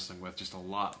I've been wrestling with just a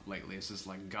lot lately. It's just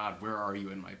like, God, where are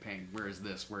you in my pain? Where is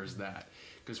this? Where is that?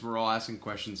 Because we're all asking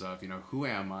questions of, who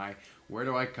am I? Where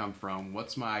do I come from?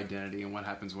 What's my identity? And what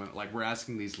happens when, like, we're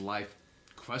asking these life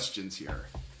questions here.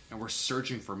 And we're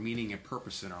searching for meaning and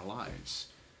purpose in our lives.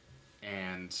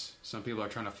 And some people are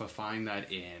trying to find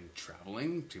that in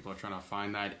traveling. People are trying to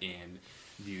find that in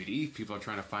beauty. People are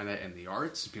trying to find that in the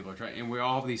arts. And we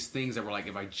all have these things that we're like,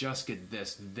 if I just get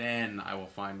this, then I will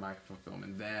find my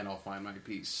fulfillment. Then I'll find my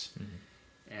peace.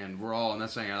 Mm-hmm. And we're all, and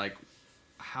that's saying, like,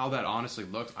 how that honestly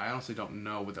looks, I honestly don't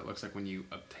know what that looks like when you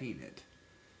obtain it.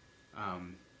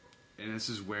 And this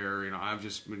is where,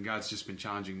 God's just been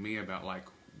challenging me about, like,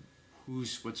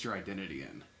 what's your identity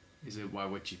in? Is it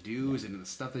what you do? Is it in the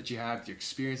stuff that you have, the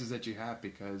experiences that you have?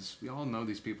 Because we all know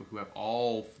these people who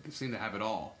they seem to have it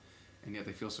all, and yet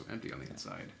they feel so empty on the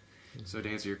inside. Mm-hmm. So to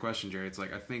answer your question, Jerry, it's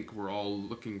like, I think we're all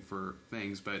looking for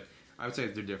things, but I would say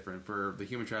they're different. For the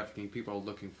human trafficking, people are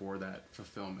looking for that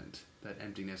fulfillment, that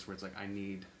emptiness where it's like, I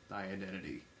need thy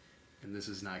identity, and this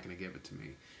is not going to give it to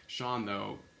me. Sean,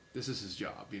 though, this is his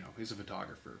job. He's a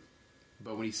photographer.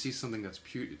 But when he sees something that's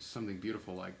something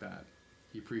beautiful like that,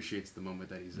 he appreciates the moment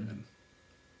that he's in. And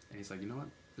he's like, you know what?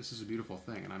 This is a beautiful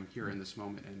thing, and I'm here in this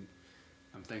moment, and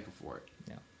I'm thankful for it.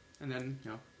 Yeah. And then,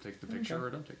 take the picture or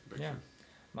don't take the picture.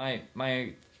 Yeah.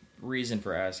 My reason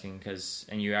for asking,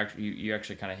 and you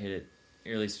actually kind of hit it,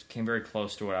 or at least came very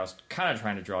close to what I was kind of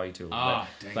trying to draw you to a little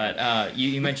bit. But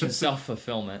you mentioned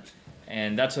self-fulfillment,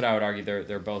 and that's what I would argue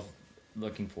they're both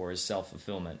looking for, is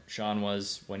self-fulfillment. Sean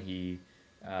was when he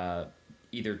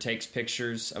either takes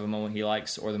pictures of a moment he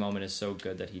likes, or the moment is so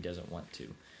good that he doesn't want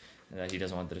to, that he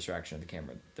doesn't want the distraction of the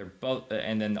camera. They're both,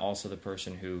 and then also the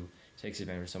person who takes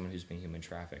advantage of someone who's being human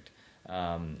trafficked.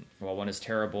 While one is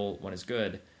terrible, one is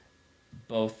good.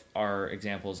 Both are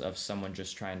examples of someone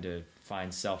just trying to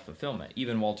find self-fulfillment.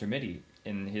 Even Walter Mitty,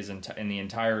 in the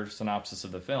entire synopsis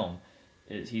of the film,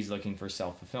 he's looking for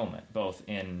self-fulfillment, both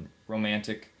in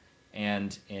romantic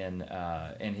and in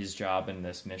his job and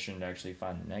this mission to actually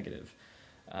find the negative.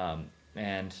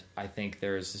 And I think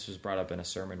this was brought up in a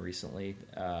sermon recently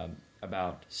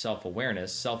about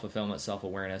self-awareness, self-fulfillment,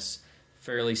 self-awareness,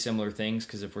 fairly similar things,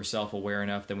 because if we're self-aware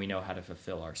enough, then we know how to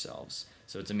fulfill ourselves.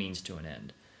 So it's a means to an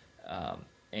end.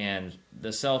 And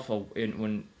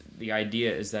when the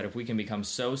idea is that if we can become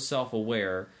so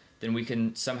self-aware, then we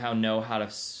can somehow know how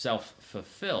to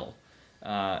self-fulfill.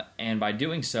 And by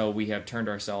doing so, we have turned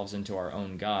ourselves into our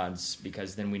own gods,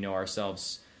 because then we know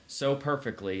ourselves so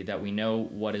perfectly that we know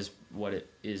what is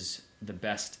the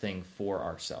best thing for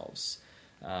ourselves.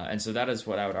 And so that is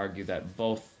what I would argue, that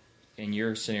both in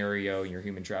your scenario, your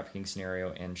human trafficking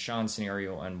scenario, and Sean's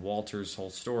scenario, and Walter's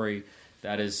whole story,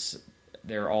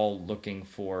 they're all looking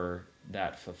for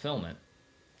that fulfillment.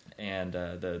 And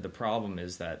the problem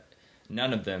is that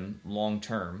none of them, long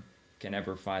term, can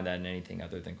ever find that in anything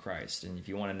other than Christ. And if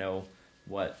you want to know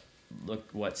what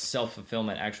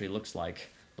self-fulfillment actually looks like,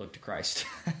 look to Christ.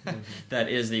 Mm-hmm. That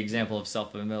is the example of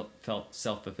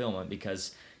self-fulfillment,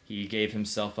 because he gave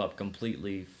himself up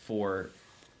completely for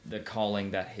the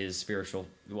calling that his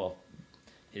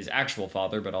actual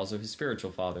father, but also his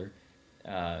spiritual father,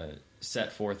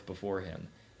 set forth before him.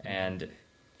 And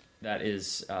that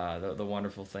is the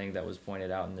wonderful thing that was pointed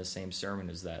out in this same sermon,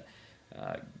 is that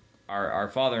our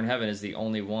Father in heaven is the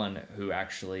only one who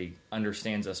actually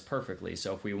understands us perfectly.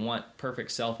 So if we want perfect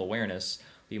self-awareness,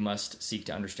 we must seek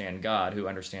to understand God, who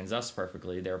understands us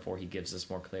perfectly. Therefore, he gives us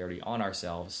more clarity on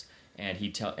ourselves, and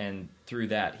and through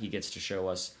that, he gets to show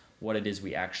us what it is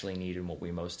we actually need and what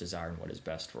we most desire and what is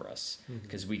best for us.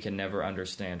 Because we can never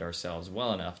understand ourselves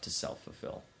well enough to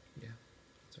self-fulfill. Yeah,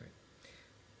 that's right.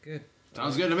 Good.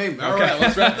 Sounds good to me. All right,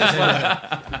 let's wrap this one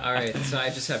up. All right, so I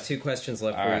just have 2 questions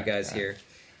left for you guys here.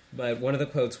 But one of the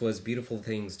quotes was, "Beautiful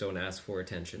things don't ask for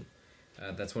attention."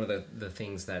 That's one of the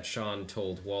things that Sean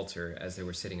told Walter as they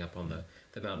were sitting up on the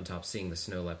mountaintop seeing the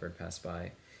snow leopard pass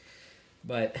by.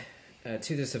 But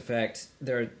to this effect,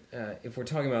 if we're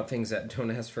talking about things that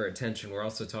don't ask for attention, we're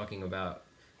also talking about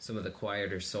some of the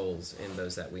quieter souls in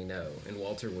those that we know. And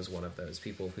Walter was one of those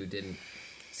people who didn't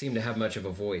seem to have much of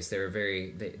a voice. They were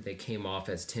they came off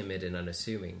as timid and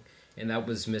unassuming. And that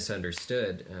was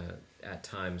misunderstood at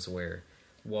times, where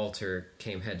Walter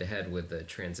came head-to-head with the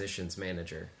transitions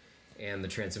manager. And the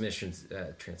transition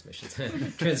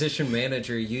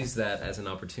manager used that as an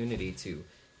opportunity to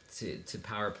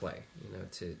power play,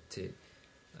 to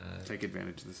take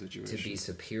advantage of the situation, to be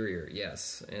superior.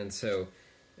 Yes, and so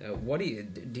what do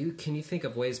you can you think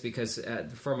of ways, because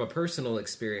from a personal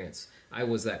experience, I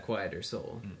was that quieter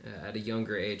soul at a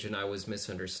younger age, and I was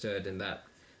misunderstood, and that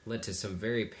led to some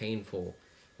very painful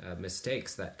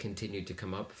mistakes that continued to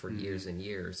come up for years and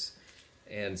years.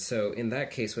 And so in that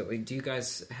case, do you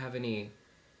guys have any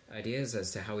ideas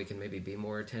as to how we can maybe be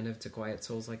more attentive to quiet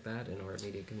souls like that in our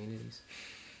immediate communities?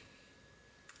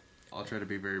 I'll try to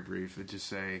be very brief and just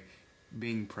say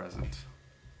being present.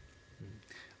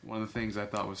 One of the things I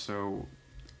thought was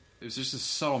it was just a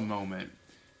subtle moment,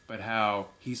 but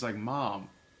how he's like, "Mom,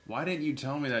 why didn't you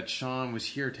tell me that Sean was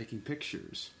here taking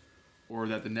pictures, or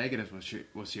that the negative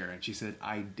was here?" And she said,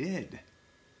 "I did.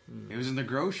 It was in the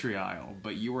grocery aisle,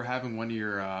 but you were having one of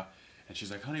your," and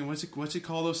she's like, "Honey, what's he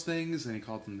call those things?" And he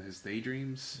called them his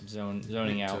daydreams.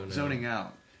 Zoning out. Zoning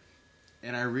out.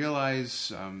 And I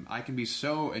realize I can be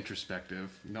so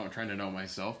introspective, trying to know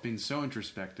myself, being so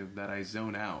introspective that I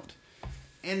zone out.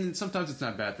 And sometimes it's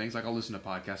not bad things, like I'll listen to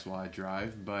podcasts while I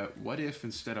drive, but what if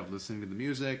instead of listening to the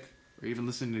music, or even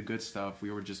listening to good stuff,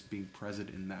 we were just being present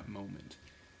in that moment?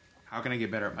 How can I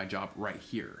get better at my job right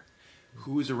here?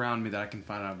 Who is around me that I can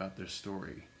find out about their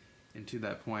story? And to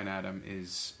that point, Adam,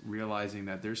 is realizing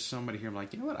that there's somebody here, I'm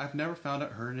like, you know what, I've never found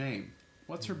out her name.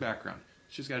 What's her background?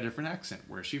 She's got a different accent.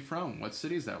 Where is she from? What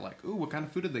city is that like? Ooh, what kind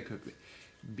of food did they cook?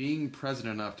 Being present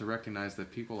enough to recognize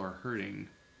that people are hurting,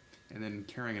 and then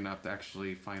caring enough to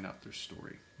actually find out their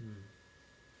story.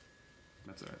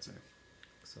 That's what I'd say.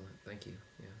 Excellent. Thank you.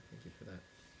 Yeah, thank you for that.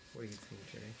 What do you think,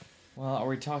 Jerry? Well, are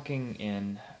we talking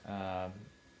in a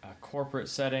corporate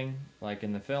setting, like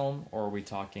in the film, or are we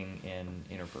talking in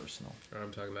interpersonal?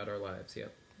 I'm talking about our lives,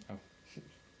 yep. Oh.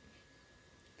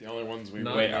 The only ones we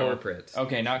Not wait corporate.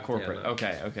 Okay, not corporate. Yeah,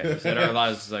 Okay. You said our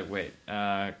lives is like, wait,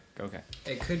 okay.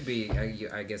 It could be,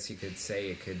 I guess you could say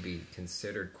it could be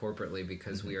considered corporately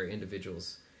because we are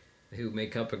individuals who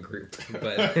make up a group.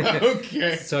 But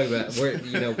Okay. talking about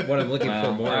what I'm looking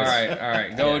for more. All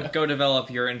right. Go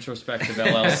develop your introspective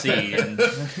LLC and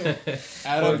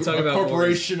Out of talking a about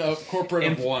corporation of corporate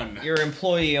of one. your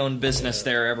employee-owned business.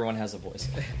 There, everyone has a voice.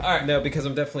 All right. No, because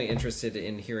I'm definitely interested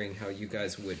in hearing how you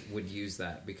guys would use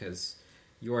that, because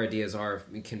your ideas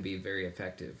can be very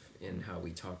effective in how we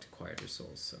talk to quieter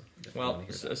souls. So definitely Well, wanna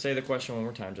hear that. say the question one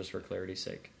more time, just for clarity's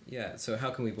sake. Yeah, so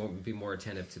how can we be more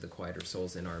attentive to the quieter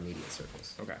souls in our immediate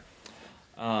circles? Okay.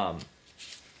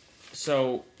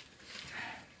 So,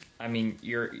 I mean,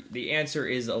 the answer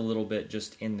is a little bit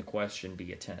just in the question,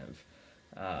 be attentive.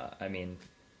 I mean,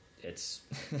 it's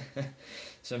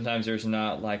sometimes there's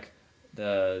not like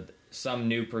some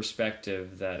new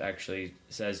perspective that actually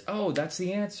says, oh, that's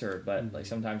the answer. But like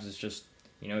sometimes it's just,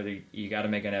 you got to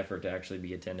make an effort to actually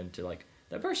be attentive to, like,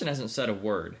 that person hasn't said a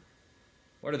word.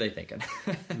 What are they thinking?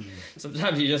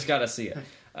 Sometimes you just got to see it.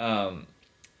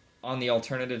 On the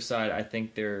alternative side, I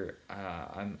think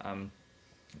I'm a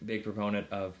big proponent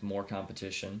of more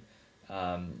competition.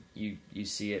 You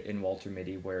see it in Walter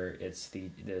Mitty, where it's the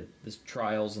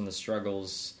trials and the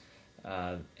struggles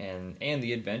and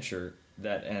the adventure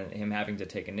and him having to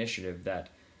take initiative that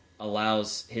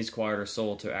allows his quieter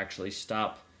soul to actually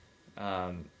stop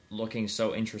looking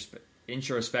so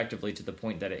introspectively to the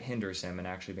point that it hinders him and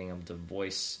actually being able to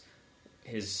voice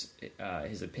his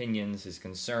opinions, his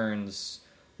concerns,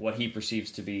 what he perceives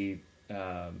to be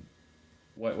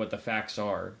what the facts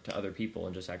are to other people,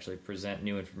 and just actually present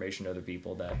new information to other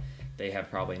people that they have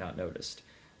probably not noticed.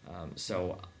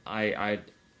 So I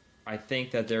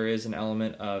think that there is an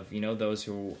element of, those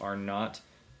who are not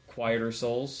quieter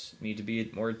souls need to be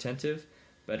more attentive,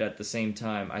 but at the same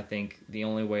time, I think the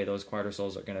only way those quieter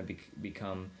souls are going to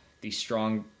become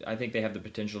I think they have the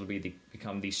potential to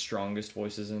become the strongest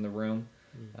voices in the room,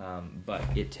 but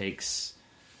it takes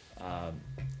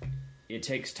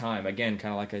time. Again,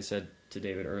 kind of like I said to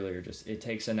David earlier, just it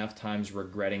takes enough times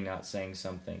regretting not saying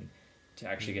something to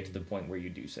actually get to the point where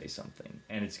you do say something,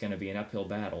 and it's going to be an uphill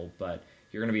battle, but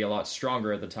you're going to be a lot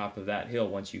stronger at the top of that hill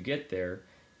once you get there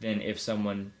than if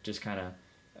someone just kind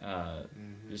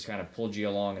of pulled you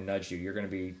along and nudged you. You're going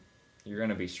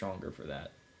to be stronger for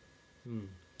that.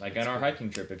 Like on our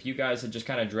hiking trip, if you guys had just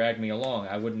kind of dragged me along,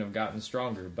 I wouldn't have gotten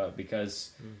stronger. But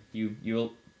because you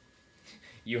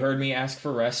heard me ask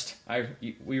for rest,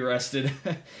 we rested,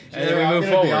 and then we moved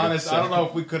forward. To be honest, so. I don't know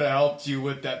if we could have helped you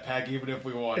with that pack, even if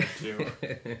we wanted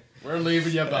to. We're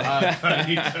leaving you behind,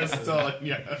 buddy. Just telling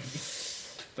you.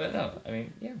 But no, I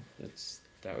mean, yeah,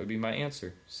 that would be my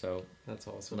answer. So That's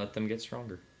awesome. let them get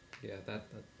stronger. Yeah, that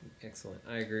excellent.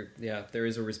 I agree. Yeah, there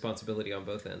is a responsibility on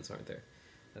both ends, aren't there?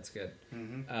 That's good.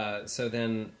 Mm-hmm. So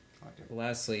then,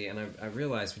 lastly, and I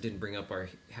realized we didn't bring up our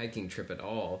hiking trip at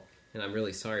all, and I'm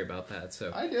really sorry about that.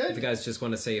 So I did. if you guys just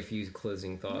want to say a few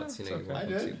closing thoughts, Yeah, you're it's welcome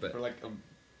I to. did, But for like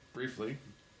briefly.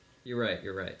 You're right.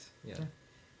 Yeah.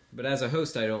 But as a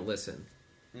host, I don't listen.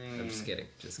 Mm. I'm just kidding.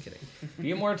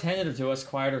 Be more attentive to us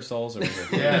quieter souls over here.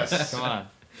 Yes. Come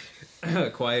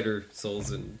on. Quieter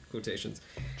souls in quotations.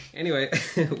 Anyway,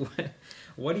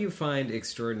 what do you find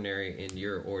extraordinary in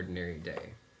your ordinary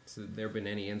day? So there been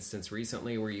any instance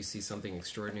recently where you see something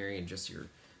extraordinary in just your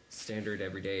standard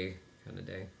everyday kind of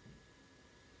day?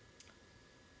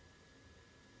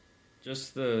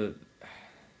 Just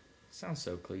sounds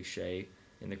so cliche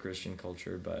in the Christian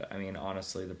culture, but I mean,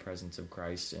 honestly, the presence of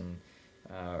Christ, and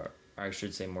I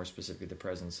should say more specifically, the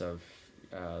presence of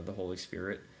the Holy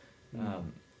Spirit.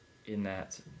 In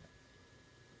that,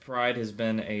 pride has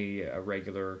been a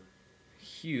regular,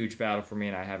 huge battle for me,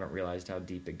 and I haven't realized how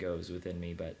deep it goes within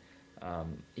me. But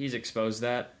He's exposed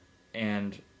that,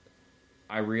 and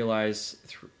I realize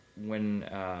when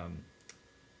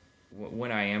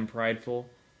I am prideful,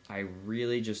 I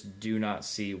really just do not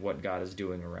see what God is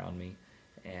doing around me,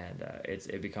 and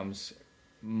it becomes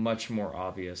much more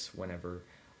obvious whenever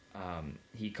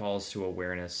He calls to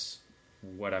awareness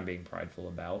what I'm being prideful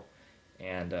about,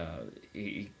 and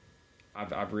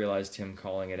I've realized Him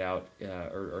calling it out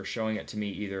or showing it to me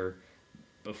either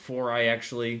before I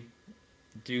actually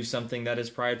do something that is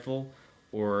prideful,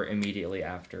 or immediately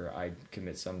after I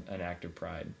commit an act of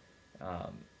pride.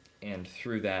 And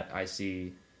through that, I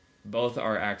see both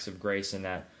are acts of grace, in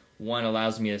that one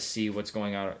allows me to see what's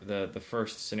going on. The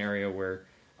first scenario where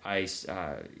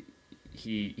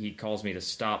he calls me to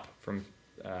stop from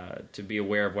to be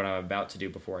aware of what I'm about to do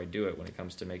before I do it when it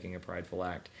comes to making a prideful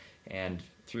act. And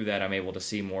through that, I'm able to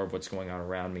see more of what's going on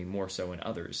around me, more so in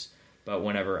others. But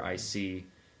whenever I see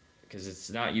because it's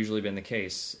not usually been the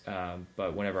case.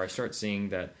 But whenever I start seeing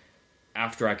that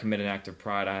after I commit an act of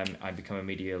pride, I become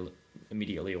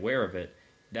immediately aware of it.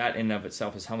 That in and of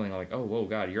itself is humbling. I'm like, oh, whoa,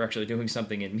 God, you're actually doing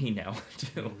something in me now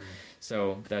too.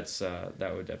 So that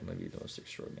would definitely be the most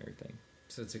extraordinary thing.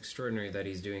 So it's extraordinary that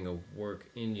he's doing a work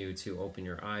in you to open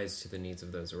your eyes to the needs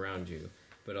of those around you,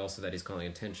 but also that he's calling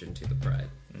attention to the pride.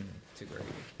 It's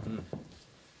great.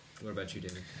 What about you,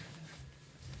 David?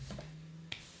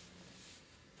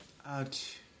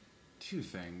 Two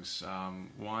things.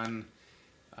 One,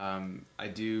 I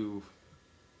do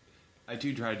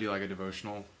try to do like a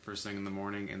devotional first thing in the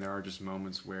morning, and there are just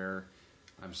moments where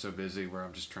I'm so busy where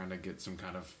I'm just trying to get some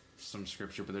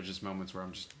scripture, but there's just moments where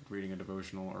I'm just reading a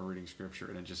devotional or reading scripture,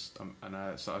 and it just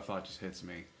so a thought just hits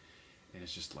me, and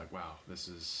it's just like, wow,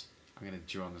 I'm gonna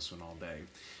chew on this one all day.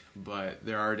 But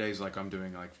there are days like I'm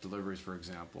doing like deliveries, for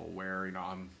example, where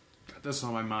I'm got this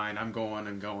on my mind, I'm going,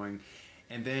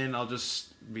 and then I'll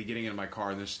just be getting in my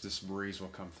car, and this breeze will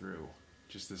come through,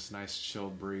 just this nice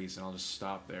chilled breeze, and I'll just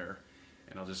stop there,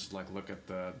 and I'll just like look at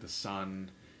the sun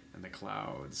and the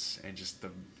clouds and just the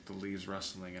leaves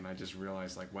rustling, and I just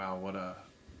realize like, wow, what a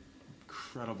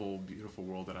incredible, beautiful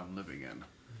world that I'm living in.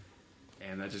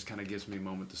 And that just kind of gives me a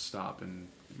moment to stop. And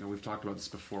we've talked about this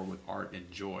before with art and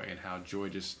joy, and how joy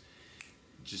just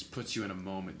puts you in a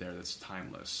moment there that's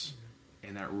timeless.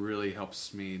 And that really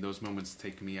helps me. Those moments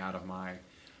take me out of I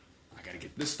gotta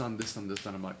get this done.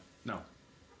 I'm like, no,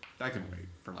 that can wait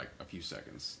for like a few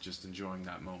seconds. Just enjoying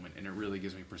that moment, and it really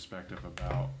gives me perspective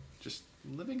about just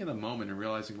living in the moment and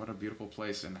realizing what a beautiful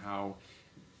place, and how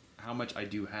much I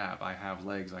do have. I have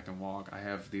legs, I can walk, I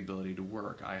have the ability to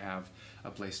work, I have a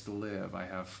place to live, I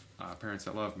have parents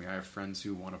that love me, I have friends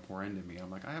who want to pour into me. I'm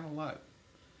like, I have a lot.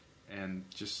 And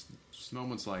just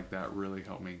moments like that really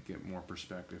help me get more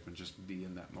perspective and just be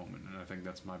in that moment. And I think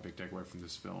that's my big takeaway from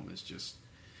this film, is just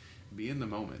be in the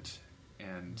moment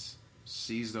and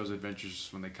seize those adventures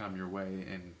when they come your way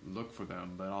and look for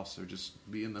them, but also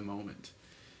just be in the moment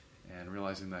and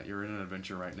realizing that you're in an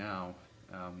adventure right now.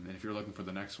 And if you're looking for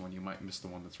the next one, you might miss the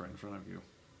one that's right in front of you.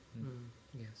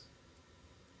 Yes.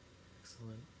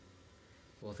 Excellent.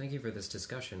 Well, thank you for this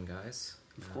discussion, guys.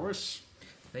 Of course.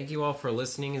 Thank you all for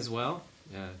listening as well,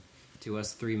 to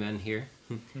us three men here.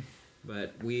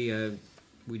 But we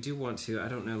do want to, I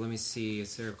don't know, let me see,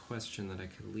 is there a question that I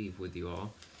could leave with you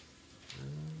all?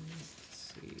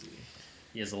 Let's see.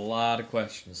 He has a lot of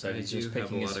questions, so he's just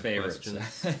picking his favorites.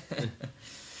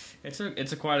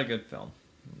 It's quite a good film.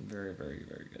 Very, very,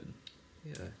 very good.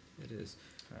 Yeah, it is.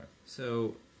 All right.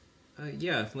 So,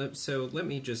 let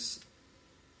me just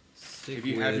stick if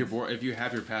you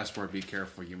have your passport, be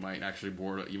careful. You might actually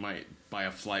You might buy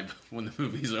a flight when the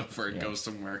movie's over and go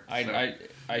somewhere.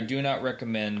 I do not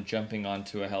recommend jumping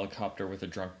onto a helicopter with a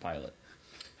drunk pilot,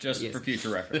 just for future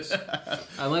reference.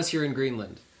 Unless you're in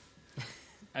Greenland.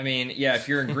 I mean, yeah, if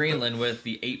you're in Greenland with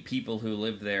the 8 people who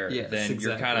live there, then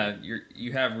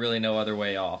you have really no other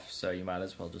way off, so you might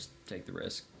as well just take the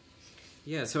risk.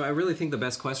 Yeah, so I really think the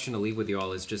best question to leave with you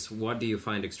all is just, what do you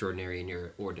find extraordinary in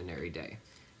your ordinary day?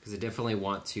 Because we definitely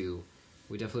want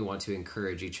to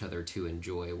encourage each other to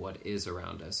enjoy what is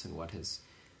around us and what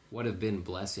have been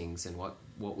blessings and what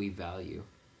we value,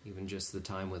 even just the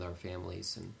time with our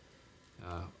families and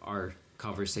our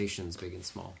conversations, big and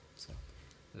small. So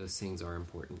those things are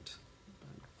important.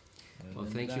 Well,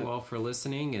 thank you all for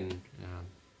listening, and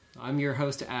I'm your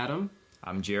host, Adam.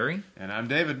 I'm Jerry. And I'm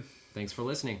David. Thanks for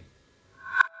listening.